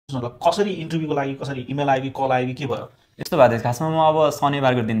कसरी इन्टरभ्यूको लागि कसरी इमेल आयो कि कल आयो कि के भयो? यस्तो भएको थियो खासमा म अब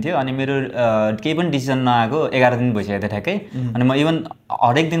शनिबारको दिन थियो अनि मेरो केही पनि डिसिजन नआएको 11 दिन भइसकेको थियो ठ्याक्कै अनि म इभन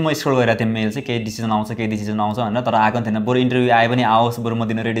हरेक दिन म स्क्रोल गरिरहेको थिएँ मेल चाहिँ केही डिसिजन आउँछ भनेर तर आएको थिएन। बरु इन्टरभ्यू आयो भने आओस्, बरु म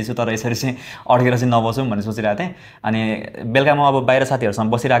दिन रेडी छु, तर यसरी चाहिँ अड्केर चाहिँ नबसौँ भन्ने सोचिरहेको थिएँ। अनि बेलुका म अब बाहिर साथीहरूसँग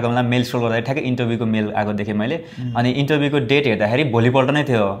बसिरहेको बेला मेल स्क्रोल गर्दाखेरि ठ्याक्कै इन्टरभ्यूको मेल आएको देखेँ मैले। अनि इन्टरभ्यूको डेट हेर्दाखेरि भोलिपल्ट नै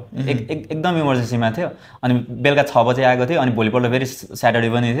थियो, एकदम इमर्जेन्सीमा थियो। अनि बेलुका 6 बजे आएको थियो अनि भोलिपल्ट फेरि स्याटरडे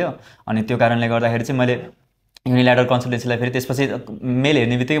पनि थियो। अनि त्यो कारणले गर्दाखेरि चाहिँ मैले युनि ल्याडर कन्सल्टेन्सीलाई फेरि त्यसपछि मेल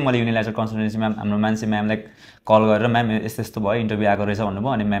हेर्ने बित्तिकै मैले युनि ल्याडर कन्सल्टेन्सी म्याम हाम्रो मान्छे म्यामलाई कल गरेर म्याम यस्तो यस्तो भयो, इन्टरभ्यू आएको रहेछ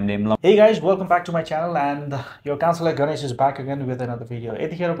भन्नुभयो। अनि म्यामले Hey guys, welcome back to my channel and your counselor Ganesh is back again with another video.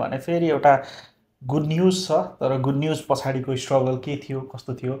 यतिखेर भने फेरि एउटा गुड न्युज छ, तर गुड न्युज पछाडिको स्ट्रगल के थियो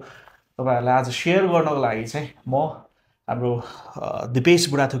कस्तो थियो तपाईहरुलाई आज शेयर गर्नको लागि चाहिँ म हाम्रो दिपेश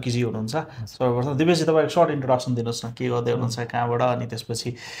बुढाथोकीजी हुनुहुन्छ। सर्वप्रथम दिपेशजी तपाईको सर्ट इन्ट्रोडक्सन दिनुस् न, के गर्दै हुनुहुन्छ, कहाँबाट, अनि त्यसपछि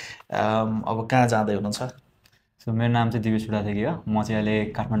अब कहाँ जाँदै हुनुहुन्छ? सो मेरो नाम चाहिँ दिपेश बुढाथोकी हो। म चाहिँ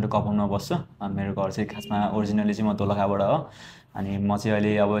अहिले काठमाडौँ कपनमा बस्छु। मेरो घर चाहिँ खासमा ओरिजिनली चाहिँ म दोलखाबाट हो। अनि म चाहिँ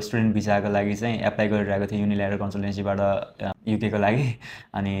अहिले अब स्टुडेन्ट भिजाको लागि चाहिँ एप्लाई गरिरहेको थिएँ युनि ल्याडर कन्सल्टेन्सीबाट युकेको लागि।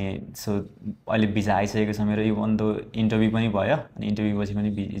 अनि सो अहिले भिजा आइसकेको छ मेरो, इभन दो इन्टरभ्यू पनि भयो अनि इन्टरभ्यू पछि पनि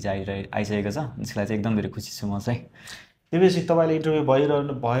भिजा आइसकेको छ। त्यसलाई चाहिँ एकदम धेरै खुसी छु म चाहिँ। दिपेशजी तपाईले इन्टरभ्यू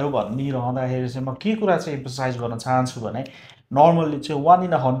भयो भनिरहँदाखेरि चाहिँ म के कुरा चाहिँ एम्फसाइज गर्न चाहन्छु भने नर्मल्ली चाहिँ 1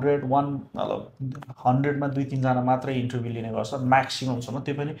 in 100 100मा 2-3 जना मात्रै इन्टरभ्यू लिने गर्छ म्याक्सिममसम्म,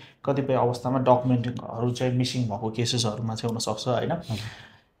 त्यो पनि कतिपय अवस्थामा डकुमेन्टहरू चाहिँ मिसिङ भएको केसेसहरूमा चाहिँ हुनसक्छ होइन।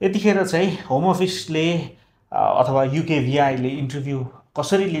 यतिखेर चाहिँ होम अफिसले अथवा युकेभिआईले इन्टरभ्यू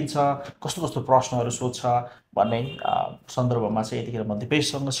कसरी लिन्छ, कस्तो कस्तो प्रश्नहरू सोध्छ भन्ने सन्दर्भमा चाहिँ यतिखेर म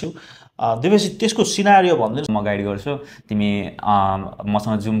दिपेशसँग छु। दिपेश त्यसको सिनारियो भन्दिनु। म गाइड गर्छु, तिमी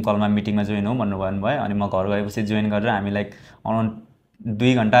मसँग जुम कलमा मिटिङमा जोइन हो भन्नुभयो। अनि म घर गएपछि जोइन गरेर हामी लाइक अराउन्ड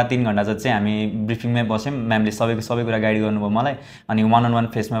 2 घन्टा 3 घन्टा जति चाहिँ हामी ब्रिफिङमै बस्यौँ। म्यामले सबै कुरा गाइड गर्नुभयो मलाई। अनि 1-on-1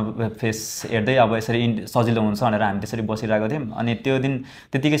 फेस हेर्दै अब यसरी सजिलो हुन्छ भनेर हामी त्यसरी बसिरहेको थियौँ। अनि त्यो दिन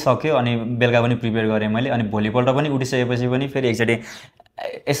त्यतिकै सक्यो। अनि बेलुका पनि प्रिपेयर गरेँ मैले। अनि भोलिपल्ट पनि उठिसकेपछि पनि फेरि एकचोटि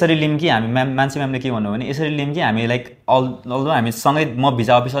यसरी लिम कि हामी मान्छे म्यामले के भन्नु भने यसरी लिम कि हामी लाइक अल्दो हामी सँगै म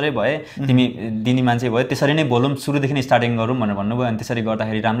भिजा अफिसरै भए तिमी दिने मान्छे भयो, त्यसरी नै बोलौँ, सुरुदेखि नै स्टार्टिङ गरौँ भनेर भन्नुभयो। अनि त्यसरी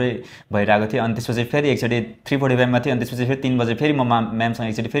गर्दाखेरि राम्रै भइरहेको थियो। अनि त्यसपछि फेरि एकचोटि 3:45मा थियो। अनि त्यसपछि फेरि 3 बजे फेरि म म्यामसँग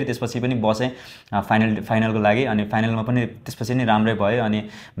एकचोटि फेरि त्यसपछि पनि बसेँ फाइनलको लागि। अनि फाइनलमा पनि त्यसपछि नै राम्रै भयो। अनि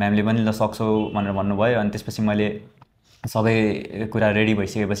म्यामले पनि ल सक्छौ भनेर भन्नुभयो। अनि त्यसपछि मैले सबै कुरा रेडी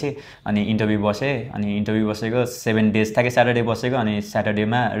भइसकेपछि अनि इन्टरभ्यू बसेँ। अनि इन्टरभ्यू बसेको 7 डेज ठ्याक्कै स्याटरडे बसेको। अनि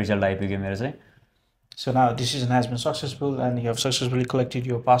स्याटरडेमा रिजल्ट आइपुग्यो मेरो चाहिँ। So now decision has been successful and you have successfully collected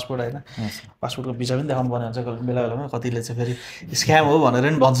your passport होइन। पासपोर्टको भिजा पनि देखाउनु पर्ने हुन्छ बेला बेलामा, कतिले चाहिँ फेरि स्क्याम हो भनेर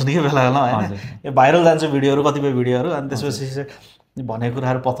पनि भन्छन् कि बेला बेलामा होइन। यो भाइरल जान्छ भिडियोहरू, कतिपय भिडियोहरू, अनि त्यसपछि चाहिँ भनेको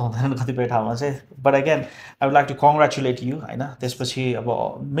कुराहरू पताउँदैनन् कतिपय ठाउँमा चाहिँ। But again I would like to congratulate you होइन। त्यसपछि अब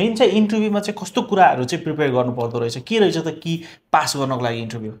मेन चाहिँ इन्टरभ्यूमा चाहिँ कस्तो कुराहरू चाहिँ प्रिपेयर गर्नुपर्दो रहेछ, के रहेछ त कि पास गर्नको लागि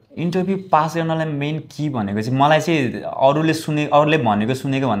इन्टरभ्यू पास गर्नलाई मेन कि भनेको चाहिँ मलाई चाहिँ अरूले भनेको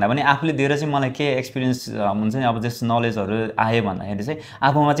सुनेको भन्दा पनि आफूले दिएर चाहिँ मलाई के एक्सपिरियन्स हुन्छ नि, अब जस्तो नलेजहरू आयो भन्दाखेरि चाहिँ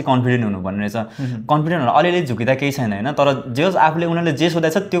आफूमा चाहिँ कन्फिडेन्ट हुनुपर्ने रहेछ। कन्फिडेन्ट हुन अलिअलि झुकिँदा केही छैन होइन, तर जे होस् आफूले उनीहरूले जे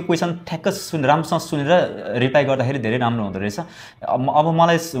सोधेको छ त्यो क्वेसन ठ्याक्क राम्रोसँग सुनेर रिप्लाई गर्दाखेरि धेरै राम्रो हुँदो रहेछ। अब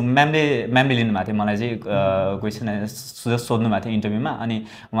मलाई म्यामले लिनुभएको थियो मलाई चाहिँ क्वेसन सोध्नु भएको थियो इन्टरभ्यूमा। अनि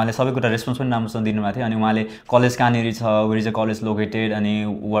उहाँले सबै कुरा रेस्पोन्स पनि राम्रोसँग दिनुभएको थियो। अनि उहाँले कलेज कहाँनिर छ, where is the college located, अनि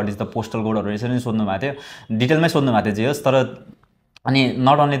वाट इज द पोस्टल कोडहरू यसरी नै सोध्नु भएको थियो, डिटेलमै सोध्नु भएको थियो जे होस्। तर अनि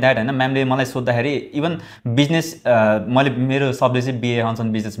नट ओन्ली द्याट होइन, म्यामले मलाई सोद्धाखेरि इभन बिजनेस मैले मेरो सब्जेक्ट चाहिँ BA accounts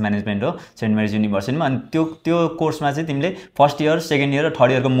and business management हो सेन्ट मेरिज युनिभर्सिटीमा। अनि त्यो कोर्समा चाहिँ तिमीले फर्स्ट इयर, सेकेन्ड इयर र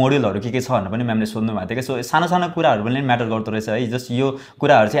थर्ड इयरको मोड्युलहरू के छ भनेर पनि म्यामले सोध्नु भएको थियो कि। सो सानो कुराहरू पनि म्याटर गर्दो रहेछ है। जस्ट यो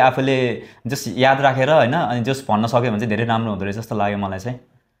कुराहरू चाहिँ आफूले जस्ट याद राखेर होइन अनि जस्ट भन्न सक्यो भने चाहिँ धेरै राम्रो हुँदो रहेछ जस्तो लाग्यो मलाई चाहिँ।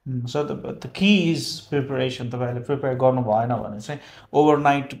 So the key is preparation. तपाईँहरूले प्रिपेयर गर्नु भएन भने चाहिँ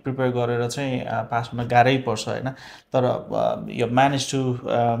ओभरनाइट प्रिपेयर गरेर चाहिँ पास हुन गाह्रै पर्छ होइन। तर you manage to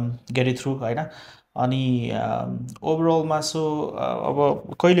get it through होइन। अनि ओभरअलमा सो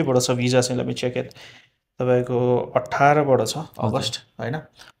अब कहिलेबाट छ भिजा चाहिँ, लेट मी चेक इट। तपाईँको 18बाट छ अगस्त होइन।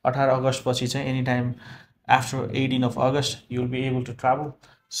 18 अगस्त पछि चाहिँ any time after 18 of August you will be able to travel.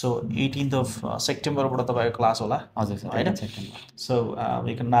 So 18th of Septemberबाट तपाईँको क्लास होला होइन। So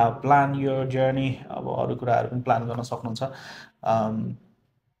you can now plan your journey. अब अरू कुराहरू पनि प्लान गर्न सक्नुहुन्छ।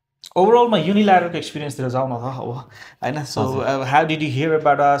 ओभरअलमा युनि ल्याडरको एक्सपिरियन्सतिर जाउँ न त अब होइन। So how did you hear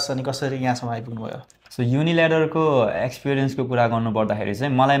about us, अनि कसरी यहाँसम्म आइपुग्नु भयो? सो युनि ल्याडरको एक्सपिरियन्सको कुरा गर्नुपर्दाखेरि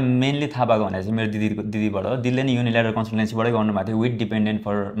चाहिँ मलाई मेनली थाहा भएको भने चाहिँ मेरो दिदीबाट हो। दिदीले नै युनि ल्याडर कन्सल्टेन्सीबाटै गर्नुभएको थियो विथ डिपेन्डेन्ट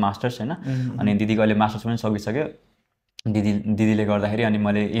फर मास्टर्स होइन। अनि दिदीको अहिले मास्टर्स पनि सकिसक्यो। दिदीले गर्दाखेरि अनि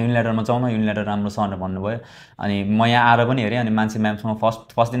मैले युनि ल्याडरमा जाउँ न, युनि ल्याडर राम्रो छ भनेर भन्नुभयो। अनि म यहाँ आएर पनि हेरेँ, अनि मान्छे म्यामसँग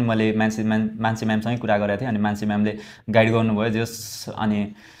फर्स्ट दिन मैले मान्छे म्यामसँगै कुरा गरेको थिएँ। अनि मान्छे म्यामले गाइड गर्नुभयो जस,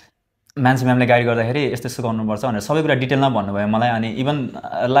 अनि मान्छे म्यामले गाइड गर्दाखेरि यस्तो यस्तो गर्नुपर्छ भनेर सबै कुरा डिटेलमा भन्नुभयो मलाई। अनि इभन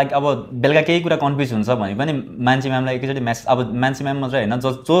लाइक अब बेलुका केही कुरा कन्फ्युज हुन्छ भने पनि मान्छे म्यामलाई एकैचोटि म्यासेज, अब मान्छे म्याम मात्रै होइन,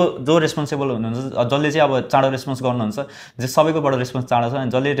 जो रेस्पोन्सिबल हुनुहुन्छ, जसले चाहिँ अब चाँडो रेस्पोन्स गर्नुहुन्छ, जो सबैकोबाट रेस्पोन्स चाँडो छ,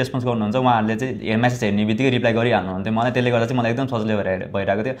 अनि जसले रेस्पोन्स गर्नुहुन्छ उहाँहरूले चाहिँ म्यासेज हेर्ने बित्तिकै रिप्लाई गरिहाल्नुहुन्थ्यो मलाई। त्यसले गर्दा चाहिँ मलाई एकदम सजिलो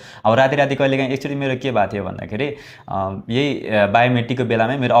भइरहेको थियो। अब राति कहिलेकाहीँ एकचोटि मेरो के भएको थियो भन्दाखेरि यही बायोमेट्रिकको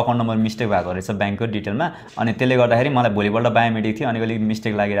बेलामै मेरो अकाउन्ट नम्बर मिस्टेक भएको रहेछ ब्याङ्कको डिटेलमा। अनि त्यसले गर्दाखेरि मलाई भोलिपल्ट बायोमेट्रिक थियो, अनि अलिक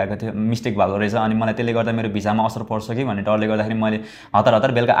मिस्टेक लागिरहेको थियो, मिस्टेक भएको रहेछ। अनि मलाई त्यसले गर्दा मेरो भिसामा असर पर्छ कि भन्ने डरले गर्दाखेरि मैले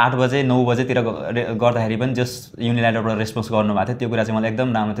हतार बेलुका 8 बजे 9 बजेतिर गर्दाखेरि पनि जस्ट युनि ल्याडरबाट रेस्पोन्स गर्नुभएको थियो। त्यो कुरा चाहिँ मलाई एकदम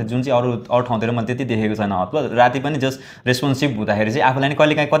राम्रो थियो, जुन चाहिँ अरू ठाउँतिर मैले त्यति देखेको छैन। हतपत राति पनि जस्ट रेस्पोन्सिभ हुँदाखेरि चाहिँ आफूलाई नि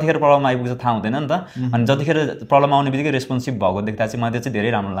कहिलेकाहीँ कतिखेर प्रब्लम आइपुग्छ थाहा हुँदैन नि त। अनि जतिखेर प्रब्लम आउने बित्तिकै रेस्पोन्सिभ भएको देख्दा चाहिँ मलाई त्यो चाहिँ धेरै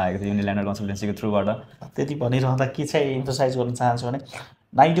राम्रो लागेको थियो युनि ल्याडर कन्सल्टेन्सीको थ्रुबाट। त्यति भनिरहँदा के चाहिँ इम्फोसाइज गर्न चाहन्छु भने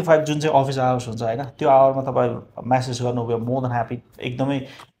 9 to 5 जुन चाहिँ अफिस आवर्स हुन्छ होइन, त्यो आवरमा तपाईँ म्यासेज गर्नुभयो, मोर देन ह्याप्पी, एकदमै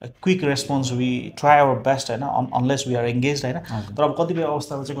quick response, we try our best होइन, अनलेस वी आर एङ्गेज होइन। तर अब कतिपय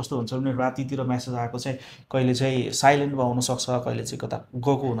अवस्थामा चाहिँ कस्तो हुन्छ भने रातितिर म्यासेज आएको चाहिँ कहिले चाहिँ साइलेन्टमा हुनसक्छ, कहिले चाहिँ कता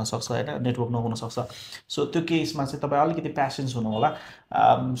गएको हुनसक्छ होइन, नेटवर्क नहुनसक्छ। सो त्यो केसमा चाहिँ तपाईँ अलिकति पेसेन्स हुनु होला।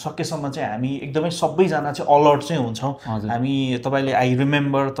 सकेसम्म चाहिँ हामी एकदमै सबैजना चाहिँ अलर्ट चाहिँ हुन्छौँ हामी। तपाईँले आई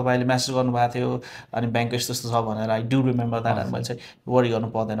रिमेम्बर, तपाईँले म्यासेज गर्नुभएको थियो अनि ब्याङ्क यस्तो यस्तो छ भनेर, आई डु रिमेम्बर द्याट, अनि मैले चाहिँ वरि गर्नु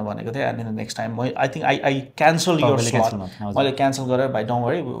पर्दैन भनेको थिएँ। अनि next time I think I cancel your slot, मैले क्यान्सल गरेर भाइ don't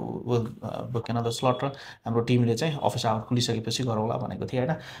worry will book another slot, र हाम्रो टिमले चाहिँ अफिस आवर खुलिसकेपछि गरौँला भनेको थिएँ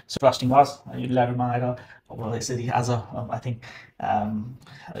होइन। सो ट्रस्टिङ वाज युनि ल्याडरमा आएर अब यसरी आज आई थिङ्क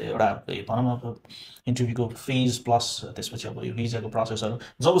एउटा भनौँ न इन्टरभ्यूको फेज प्लस त्यसपछि अब यो भिजाको प्रोसेसहरू,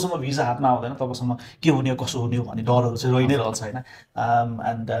 जबसम्म भिजा हातमा आउँदैन तबसम्म के हुने हो कसो हुने हो भन्ने डरहरू चाहिँ रहि नै रहन्छ होइन।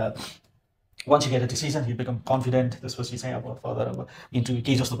 And once you get a decision, you become confident. त्यसपछि चाहिँ अब फर्दर अब इन्टरभ्यू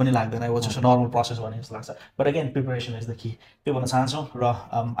केही जस्तो पनि लाग्दैन, वो जस्तो नर्मल प्रोसेस भने जस्तो लाग्छ। But again preparation is the key, त्यो भन्न चाहन्छौँ। र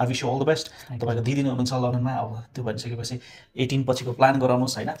I wish you all the best. तपाईँको दिदी नै हुनुहुन्छ लन्डनमा, अब त्यो भनिसकेपछि 18 पछिको प्लान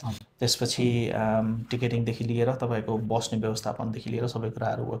गराउनुहोस् होइन। त्यसपछि टिकटिङदेखि लिएर तपाईँको बस्ने व्यवस्थापनदेखि लिएर सबै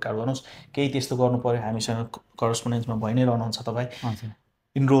कुराहरू वर्कआउट गर्नुहोस्। केही त्यस्तो गर्नु पऱ्यो हामीसँग करस्पोन्डेन्समा भइ नै रहनुहुन्छ तपाईँ,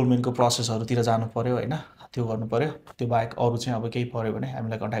 इनरोलमेन्टको प्रोसेसहरूतिर जानु पऱ्यो होइन, त्यो गर्नु पऱ्यो। त्यो बाहेक अरू चाहिँ अब केही पऱ्यो भने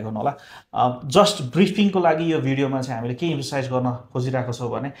हामीलाई कन्ट्याक्ट गर्नु होला। जस्ट ब्रिफिङको लागि यो भिडियोमा चाहिँ हामीले के इम्फोसाइज गर्न खोजिरहेको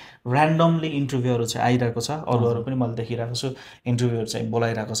छौँ भने ऱ्यान्डमली इन्टरभ्यूहरू चाहिँ आइरहेको छ, अरूहरू पनि मैले देखिरहेको छु इन्टरभ्यूहरू चाहिँ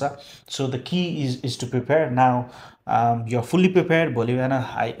बोलाइरहेको छ। So the key is to prepare now. You are fully prepared. भोलि बिहान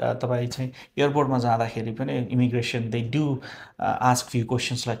तपाईँ चाहिँ एयरपोर्टमा जाँदाखेरि पनि immigration they do ask few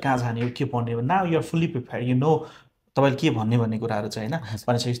questions like कहाँ जाने हो, के पढ्ने हो। Now you are fully prepared, you know तपाईँले के भन्ने कुराहरू चाहिँ होइन,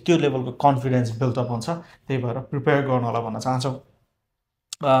 भनेपछि त्यो लेभलको कन्फिडेन्स बिल्डअप हुन्छ। त्यही भएर प्रिपेयर गर्नु होला भन्न चाहन्छौँ।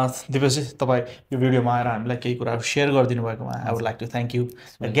 दिपेशजी, तपाईँ यो भिडियोमा आएर हामीलाई केही कुराहरू सेयर गरिदिनु भएकोमा I would like to thank you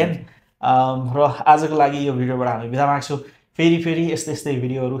again. र आजको लागि यो भिडियोबाट हामी बिदा माग्छौँ। फेरि यस्तै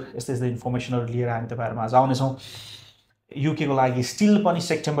भिडियोहरू, यस्तै इन्फर्मेसनहरू लिएर हामी तपाईँहरूमा आज आउनेछौँ। युकेको लागि स्टिल पनि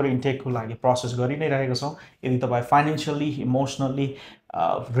सेप्टेम्बर इन्टेकको लागि प्रोसेस गरि नै रहेको छौँ। यदि तपाईँ फाइनेन्सियली इमोसनल्ली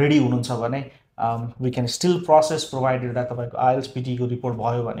रेडी हुनुहुन्छ भने we can still process provided that तपाईँको IELTS PT को रिपोर्ट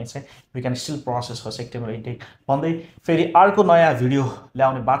भयो भने चाहिँ we can still process for September intake भन्दै फेरि अर्को नयाँ भिडियो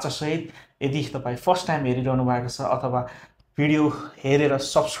ल्याउने बाचासहित यदि तपाईँ फर्स्ट टाइम हेरिरहनु भएको छ अथवा भिडियो हेरेर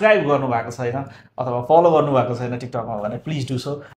सब्सक्राइब गर्नुभएको छैन अथवा फलो गर्नुभएको छैन टिकटकमा भने प्लिज डु सो।